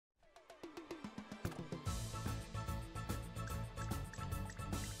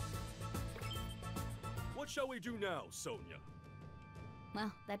What shall we do now, Sonia?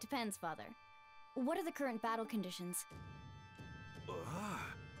 Well, that depends, Father. What are the current battle conditions?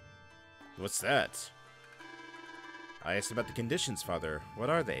 What's that? I asked about the conditions, Father. What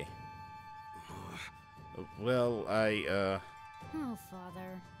are they? Well, Oh,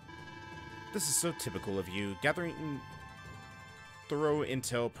 Father. This is so typical of you. Gathering thorough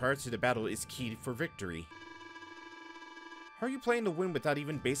intel prior to the battle is key for victory. How are you planning to win without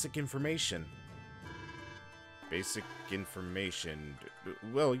even basic information? Basic information?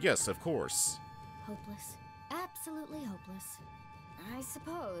 Well, yes, of course. Hopeless. Absolutely hopeless. I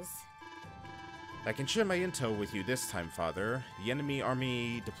suppose. I can share my intel with you this time, Father. The enemy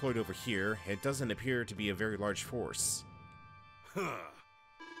army deployed over here, it doesn't appear to be a very large force. Huh.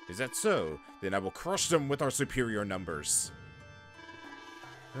 Is that so? Then I will crush them with our superior numbers.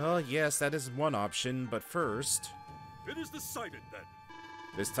 Well, yes, that is one option, but first... It is decided, then.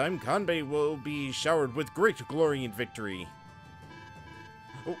 This time, Kanbei will be showered with great glory and victory.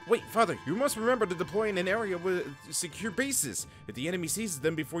 Oh, wait, Father, you must remember to deploy in an area with secure bases. If the enemy seizes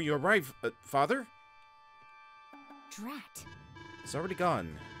them before you arrive, Father? Drat. It's already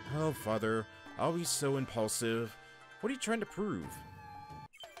gone. Oh, Father, always so impulsive. What are you trying to prove?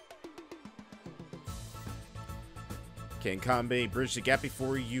 Can Kanbei bridge the gap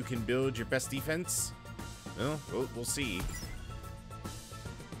before you can build your best defense? Well, we'll see.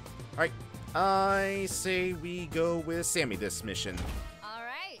 Alright, I say we go with Sammy this mission.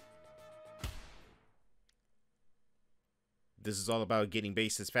 Alright. This is all about getting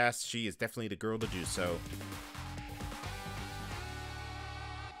bases fast. She is definitely the girl to do so.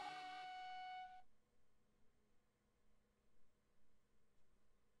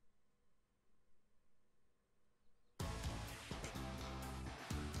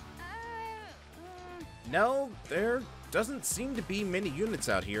 No, there doesn't seem to be many units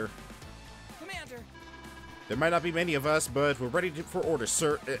out here. Commander! There might not be many of us, but we're ready for orders,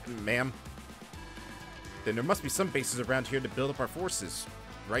 sir. Ma'am. Then there must be some bases around here to build up our forces.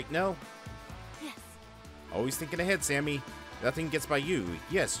 Right, Nell? Yes. Always thinking ahead, Sammy. Nothing gets by you.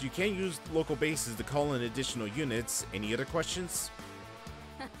 Yes, you can use local bases to call in additional units. Any other questions?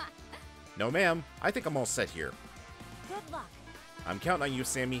 No, ma'am. I think I'm all set here. Good luck. I'm counting on you,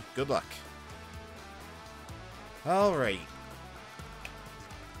 Sammy. Good luck. Alright.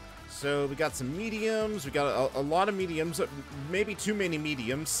 So, we got some mediums. We got a lot of mediums. Maybe too many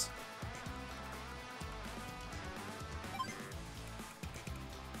mediums.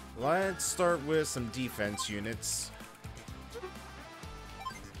 Let's start with some defense units.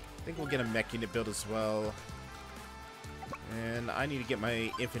 I think we'll get a mech unit built as well. And I need to get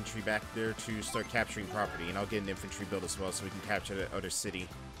my infantry back there to start capturing property. And I'll get an infantry build as well so we can capture the other city.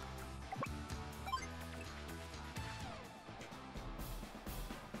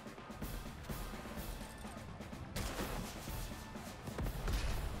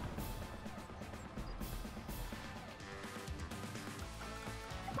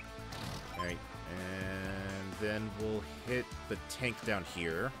 Alright, and then we'll hit the tank down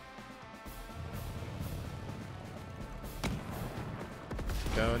here.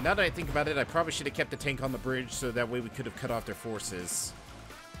 So now that I think about it, I probably should have kept the tank on the bridge so that way we could have cut off their forces.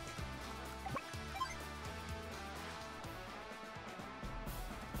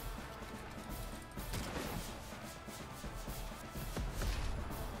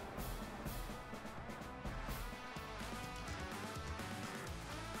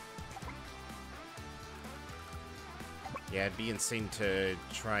 Yeah, it'd be insane to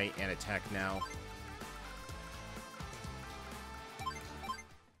try and attack now.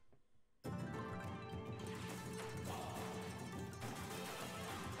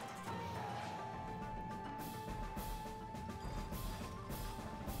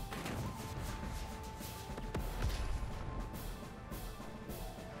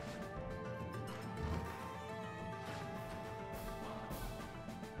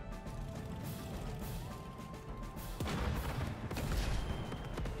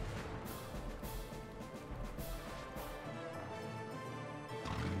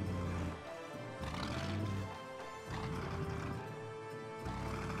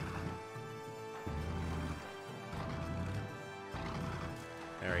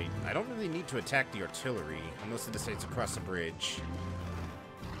 Alright, I don't really need to attack the artillery unless it decides to cross the bridge.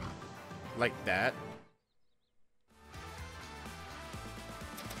 Like that.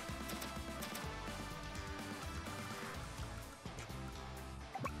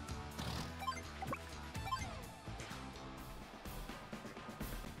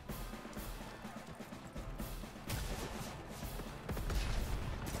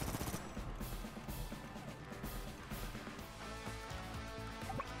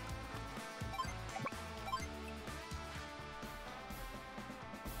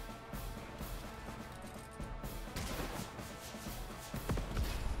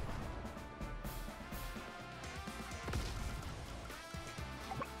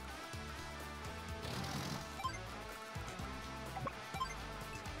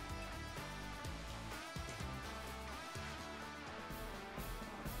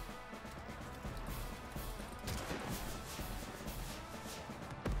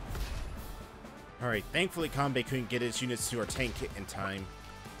 Alright, thankfully Kanbei couldn't get his units to our tank in time.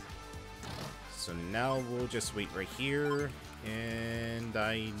 So now we'll just wait right here. And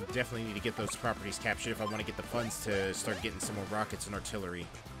I definitely need to get those properties captured if I want to get the funds to start getting some more rockets and artillery.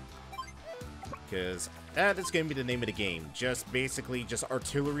 Because that is going to be the name of the game. Just basically just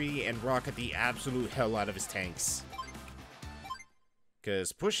artillery and rocket the absolute hell out of his tanks.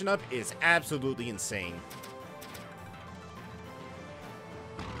 Because pushing up is absolutely insane.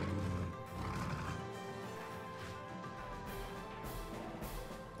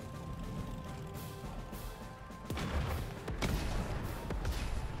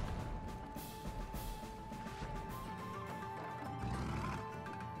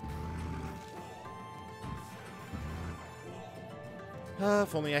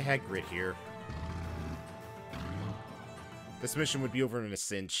 If only I had grit here. This mission would be over in a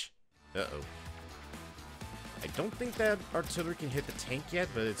cinch. Uh-oh. I don't think that artillery can hit the tank yet,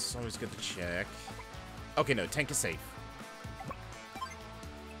 but it's always good to check. Okay, no, tank is safe.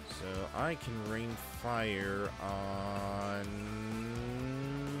 So I can rain fire on...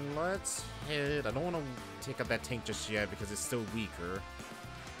 Let's hit... I don't want to take out that tank just yet because it's still weaker.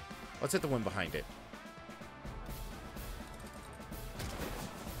 Let's hit the one behind it.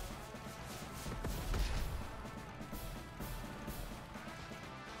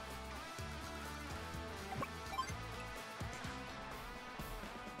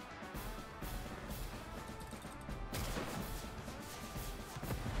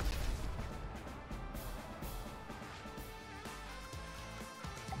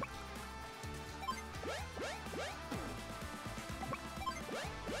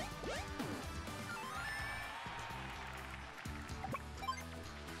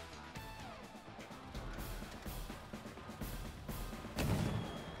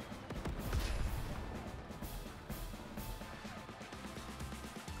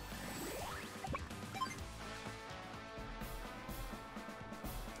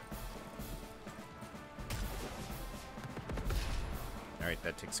 Alright,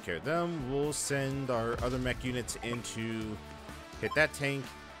 that takes care of them. We'll send our other mech units in to hit that tank.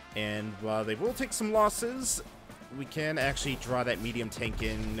 And while they will take some losses, we can actually draw that medium tank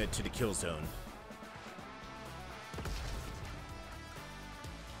in to the kill zone.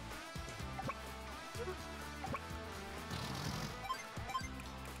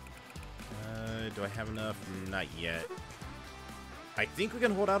 Do I have enough? Not yet. I think we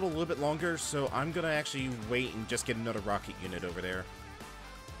can hold out a little bit longer, so I'm going to actually wait and just get another rocket unit over there.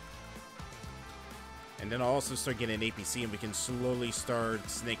 And then I'll also start getting an APC, and we can slowly start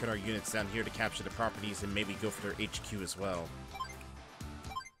snaking our units down here to capture the properties and maybe go for their HQ as well.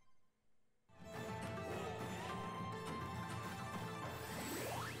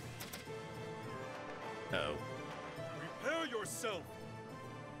 Uh-oh. Prepare yourself!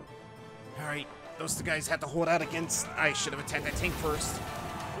 Alright, those two guys had to hold out against... I should have attacked that tank first.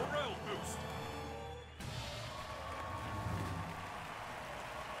 Morale boost!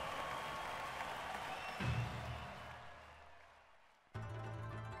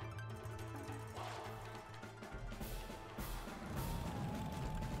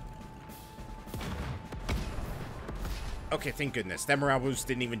 Okay, thank goodness. That morale boost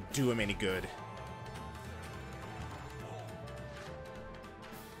didn't even do him any good.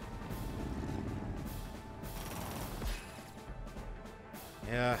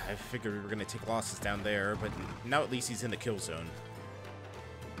 Yeah, I figured we were going to take losses down there, but now at least he's in the kill zone.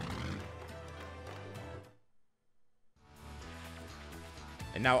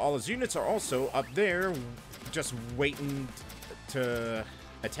 And now all his units are also up there, just waiting to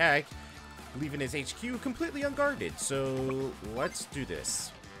attack, leaving his HQ completely unguarded. So let's do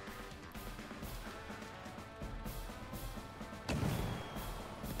this.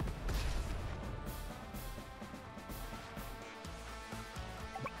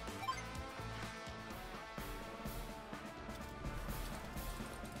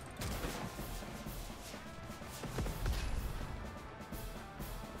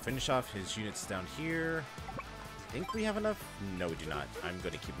 Finish off his units down here. I think we have enough? No, we do not. I'm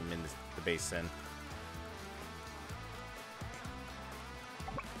going to keep him in the base then.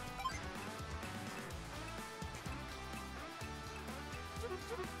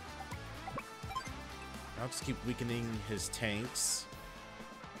 I'll just keep weakening his tanks.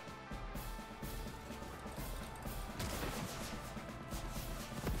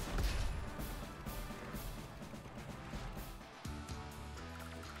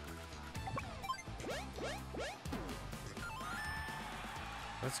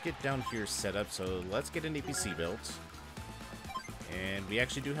 Let's get down here set up, so let's get an APC built. And we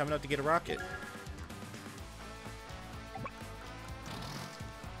actually do have enough to get a rocket.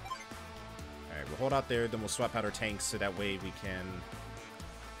 Alright, we'll hold out there, then we'll swap out our tanks so that way we can...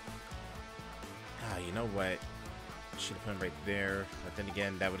 Ah, you know what? Should have put him right there. But then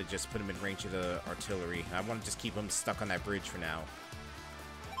again, that would have just put him in range of the artillery. I want to just keep him stuck on that bridge for now.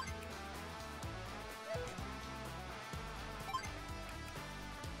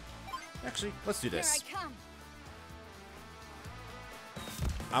 Actually, let's do this. Here I come.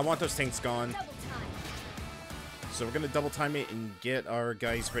 I want those tanks gone. Double time. So we're going to double time it and get our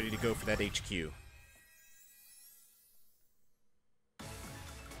guys ready to go for that HQ.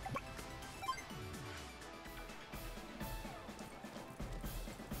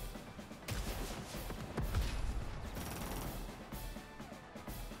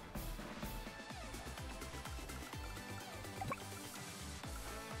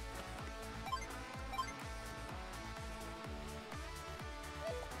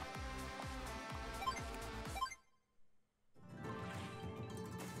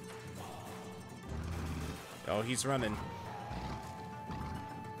 Oh, he's running.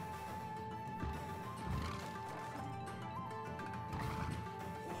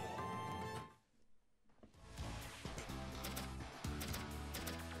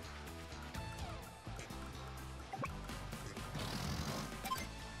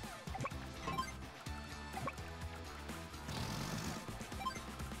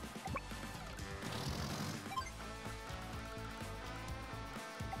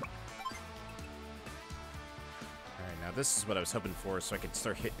 Now this is what I was hoping for, so I could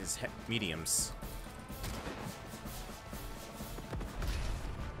start hitting his mediums.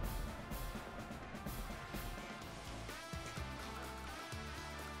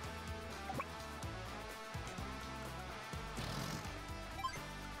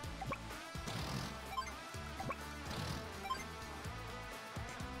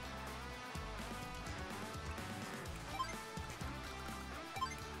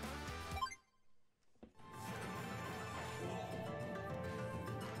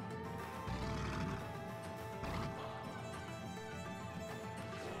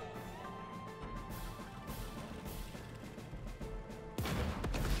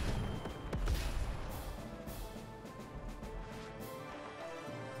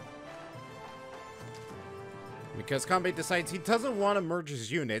 Because Kanbei decides he doesn't want to merge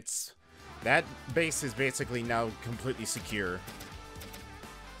his units. That base is basically now completely secure.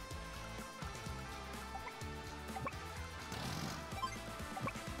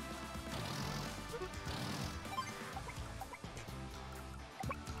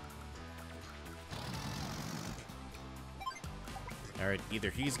 Alright, either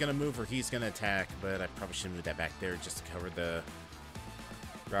he's gonna move or he's gonna attack, but I probably should move that back there just to cover the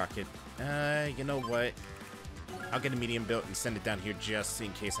rocket. You know what? I'll get a medium built and send it down here just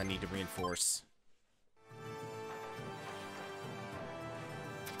in case I need to reinforce.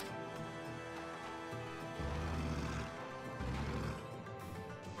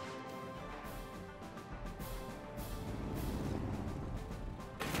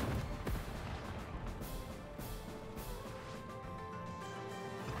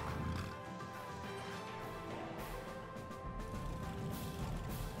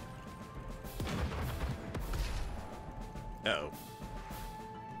 Uh-oh.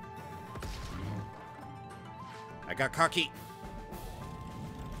 I got cocky.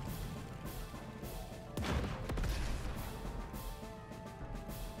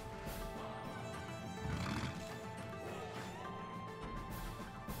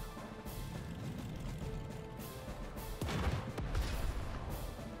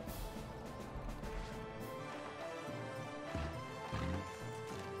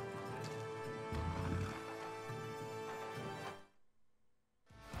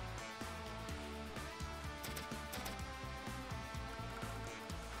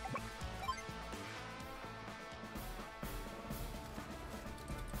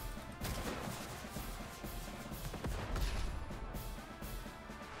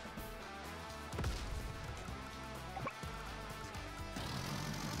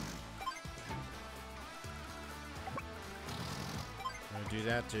 Do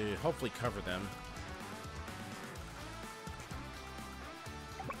that to hopefully cover them.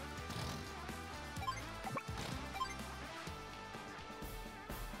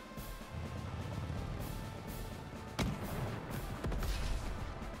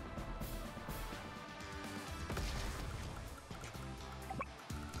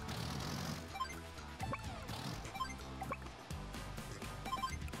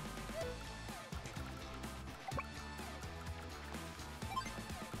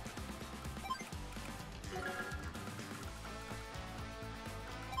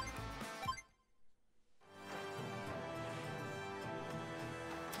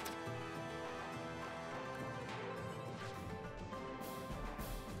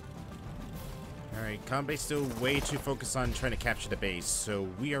 Alright, Kanbei's still way too focused on trying to capture the base, so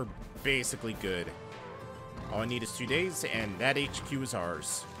we are basically good. All I need is 2 days, and that HQ is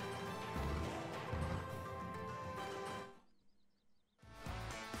ours.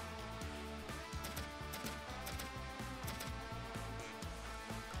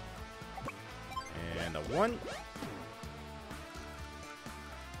 And a 1.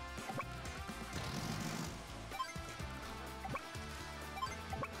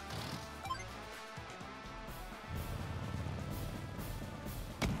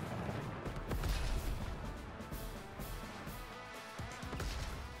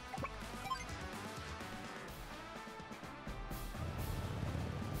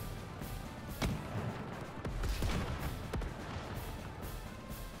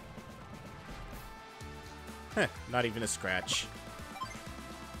 Heh, not even a scratch.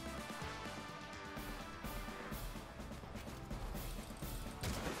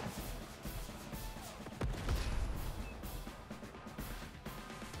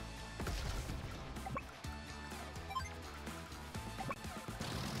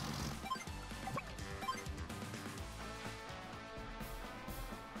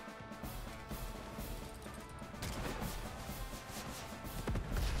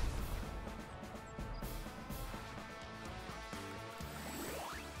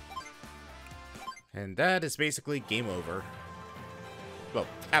 And that is basically game over. Well,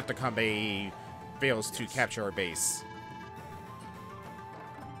 after Kanbei fails to capture our base.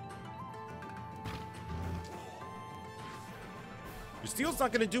 Your steel's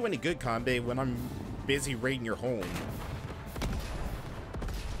not gonna do any good, Kanbei, when I'm busy raiding your home.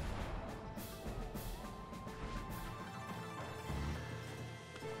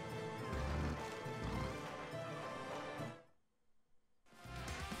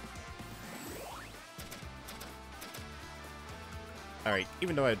 Alright,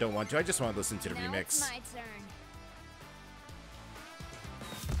 even though I don't want to, I just want to listen to the Now remix. it's my turn.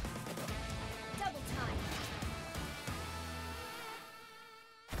 Double time.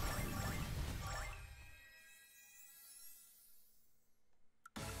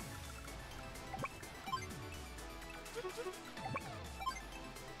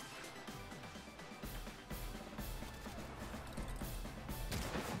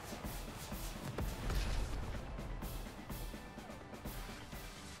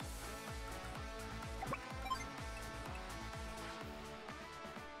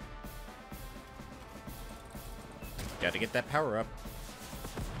 Gotta get that power up.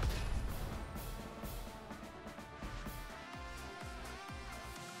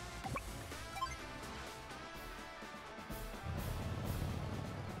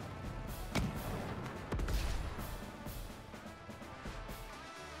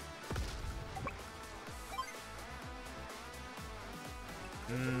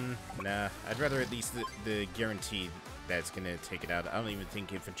 Nah, I'd rather at least the guarantee that's gonna take it out. I don't even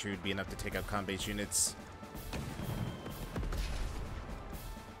think infantry would be enough to take out Kanbei's units.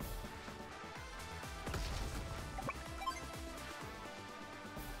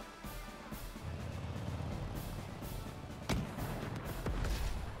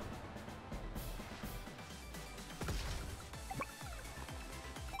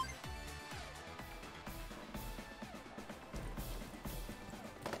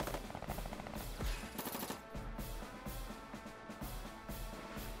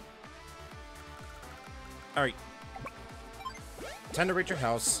 Alright. Time to raid your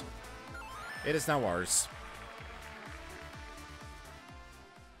house. It is now ours.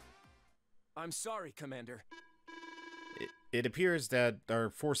 I'm sorry, Commander. It appears that our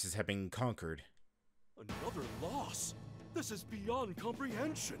forces have been conquered. Another loss? This is beyond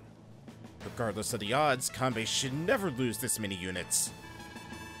comprehension. Regardless of the odds, Kanbei should never lose this many units.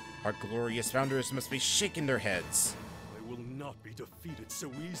 Our glorious founders must be shaking their heads. I will not be defeated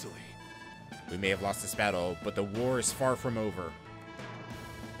so easily. We may have lost this battle, but the war is far from over.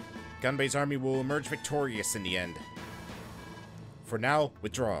 Kanbei's army will emerge victorious in the end. For now,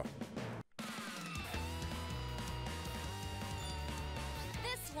 withdraw.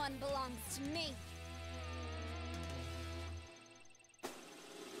 This one belongs to me.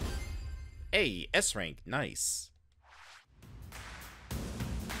 Hey, S rank, nice.